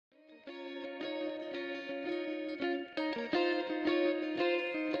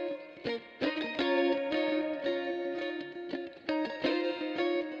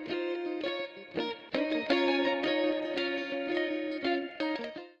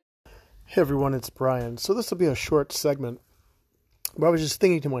Hey everyone, it's Brian. So this will be a short segment, but I was just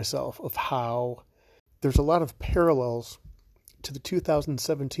thinking to myself of how there's a lot of parallels to the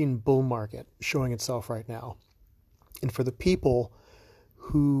 2017 bull market showing itself right now. And for the people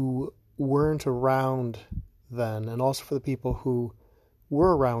who weren't around then, and also for the people who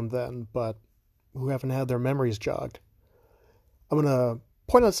were around then but who haven't had their memories jogged, I'm going to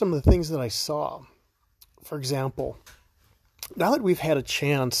point out some of the things that I saw. For example, now that we've had a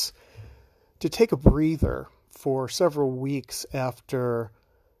chance to take a breather for several weeks after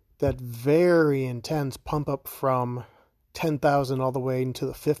that very intense pump up from 10,000 all the way into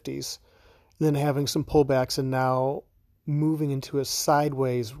the 50s, and then having some pullbacks and now moving into a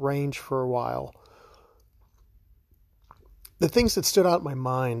sideways range for a while. The things that stood out in my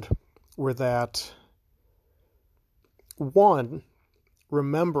mind were that, one,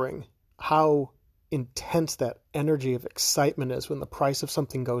 remembering how intense that energy of excitement is when the price of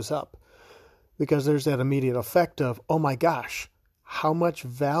something goes up. Because there's that immediate effect of, oh my gosh, how much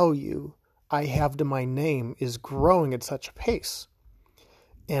value I have to my name is growing at such a pace.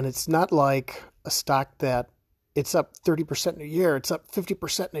 And it's not like a stock that it's up 30% in a year, it's up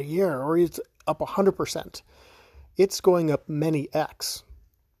 50% in a year, or it's up 100%. It's going up many X.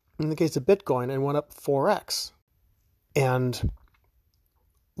 In the case of Bitcoin, it went up 4X. And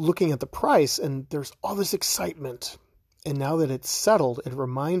looking at the price, and there's all this excitement. And now that it's settled, it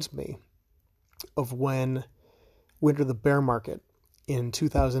reminds me of when we entered the bear market in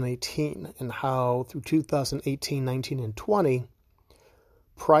 2018 and how through 2018, 19, and 20,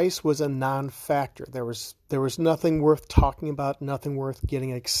 price was a non-factor. There was nothing worth talking about, nothing worth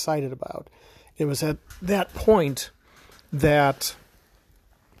getting excited about. It was at that point that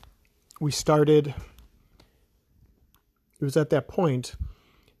we started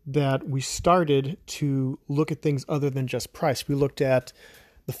to look at things other than just price. We looked at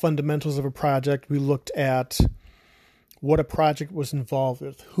the fundamentals of a project. We looked at what a project was involved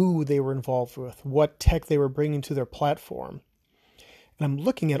with, who they were involved with, what tech they were bringing to their platform. And I'm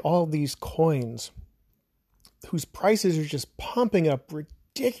looking at all these coins whose prices are just pumping up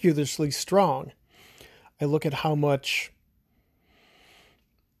ridiculously strong. I look at how much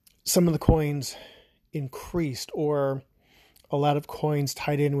some of the coins increased, or a lot of coins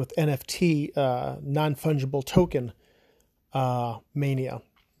tied in with NFT, non-fungible token mania.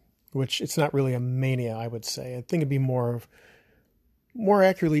 Which it's not really a mania, I would say. I think it'd be more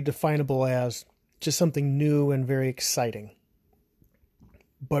accurately definable as just something new and very exciting.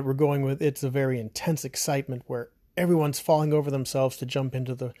 But we're going with it's a very intense excitement where everyone's falling over themselves to jump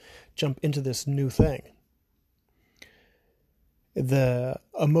into this new thing. The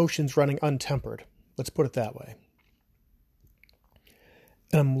emotions running untempered. Let's put it that way.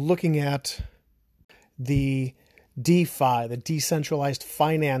 And I'm looking at the DeFi, the decentralized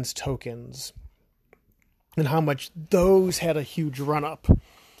finance tokens, and how much those had a huge run up.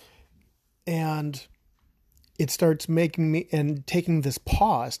 And it starts making me, and taking this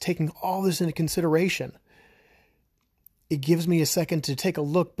pause, taking all this into consideration, it gives me a second to take a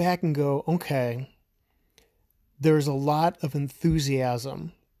look back and go, okay, there's a lot of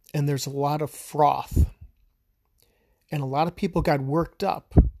enthusiasm and there's a lot of froth. And a lot of people got worked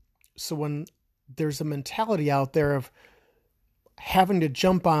up. So when there's a mentality out there of having to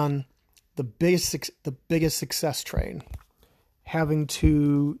jump on the biggest success train, having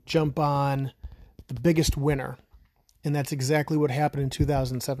to jump on the biggest winner. And that's exactly what happened in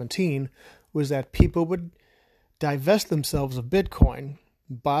 2017, was that people would divest themselves of Bitcoin,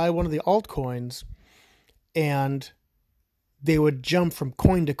 buy one of the altcoins, and they would jump from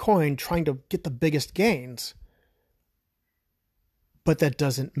coin to coin trying to get the biggest gains. But that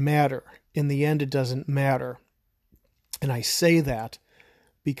doesn't matter. In the end, it doesn't matter. And I say that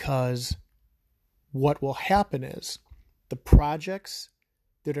because what will happen is the projects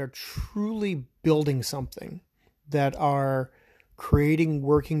that are truly building something, that are creating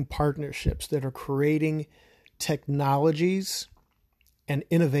working partnerships, that are creating technologies and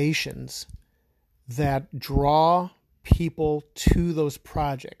innovations that draw people to those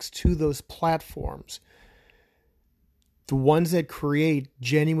projects, to those platforms, the ones that create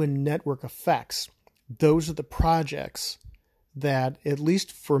genuine network effects, those are the projects that, at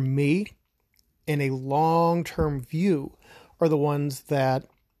least for me, in a long-term view, are the ones that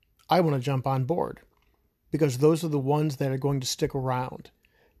I want to jump on board. Because those are the ones that are going to stick around.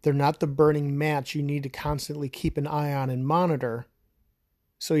 They're not the burning match you need to constantly keep an eye on and monitor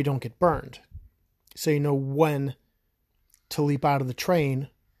so you don't get burned. So you know when to leap out of the train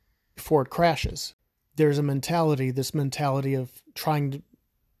before it crashes. There's this mentality of trying to,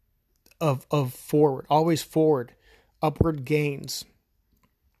 of forward, always forward, upward gains.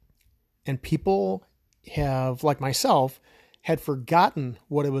 And people have, like myself, had forgotten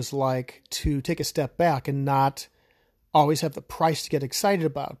what it was like to take a step back and not always have the price to get excited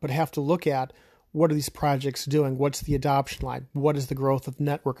about, but have to look at what are these projects doing? What's the adoption line? What is the growth of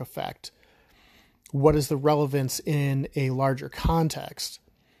network effect? What is the relevance in a larger context?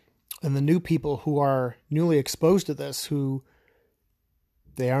 And the new people who are newly exposed to this, who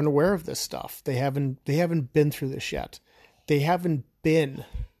they aren't aware of this stuff. They haven't been through this yet. They haven't been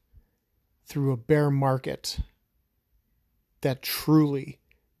through a bear market that truly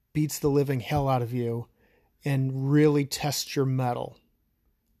beats the living hell out of you and really tests your mettle.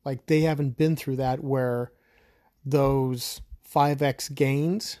 Like, they haven't been through that, where those 5x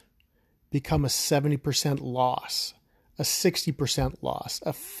gains become a 70% loss, a 60% loss,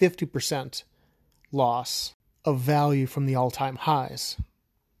 a 50% loss of value from the all-time highs.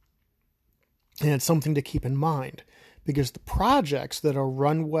 And it's something to keep in mind, because the projects that are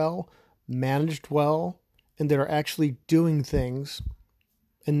run well, managed well, and that are actually doing things,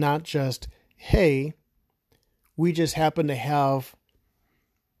 and not just, hey, we just happen to have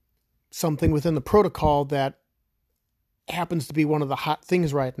something within the protocol that happens to be one of the hot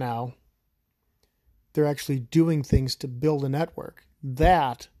things right now. They're actually doing things to build a network.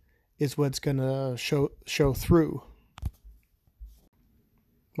 That is what's going to show through.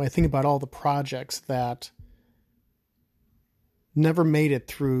 When I think about all the projects that never made it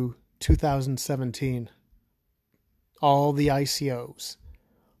through 2017, all the ICOs,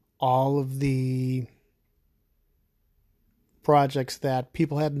 all of the projects that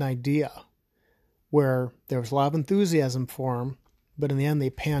people had an idea where there was a lot of enthusiasm for them, but in the end they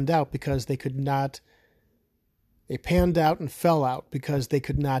panned out because they panned out and fell out because they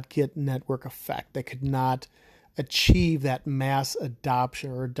could not get network effect. They could not achieve that mass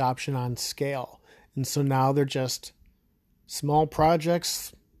adoption or adoption on scale. And so now they're just small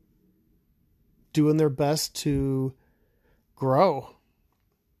projects doing their best to grow.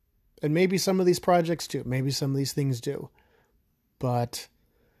 And maybe some of these projects do. Maybe some of these things do. But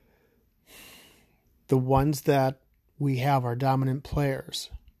the ones that we have are dominant players.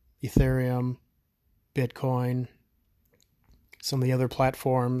 Ethereum, Bitcoin, some of the other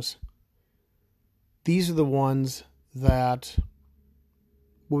platforms. These are the ones that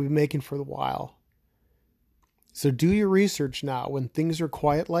we'll be making for a while. So do your research now when things are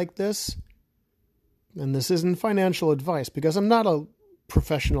quiet like this. And this isn't financial advice, because I'm not a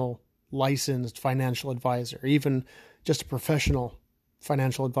professional licensed financial advisor, even just a professional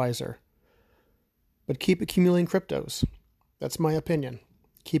financial advisor. But keep accumulating cryptos. That's my opinion.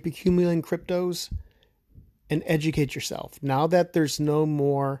 Keep accumulating cryptos and educate yourself. Now that there's no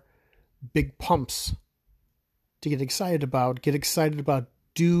more big pumps to get excited about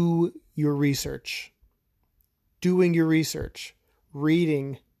do your research. Doing your research.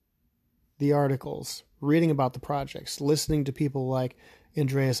 Reading the articles. Reading about the projects. Listening to people like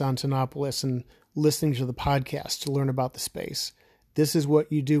Andreas Antonopoulos and listening to the podcast to learn about the space. This is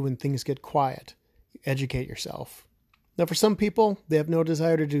what you do when things get quiet. You educate yourself. Now, for some people, they have no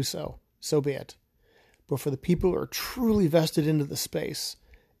desire to do so. So be it. But for the people who are truly vested into the space,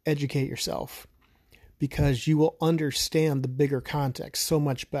 educate yourself, because you will understand the bigger context so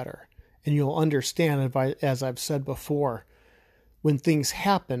much better. And you'll understand, as I've said before, when things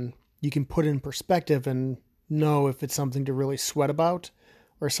happen, you can put in perspective and know if it's something to really sweat about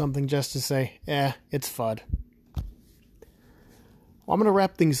or something just to say, it's FUD. Well, I'm going to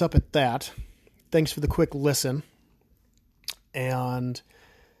wrap things up at that. Thanks for the quick listen. And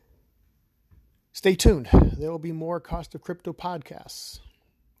stay tuned. There will be more Cost of Crypto podcasts.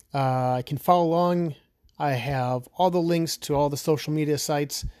 I can follow along. I have all the links to all the social media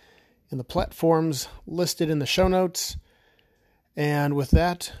sites and the platforms listed in the show notes. And with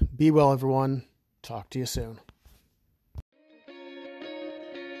that, be well, everyone. Talk to you soon.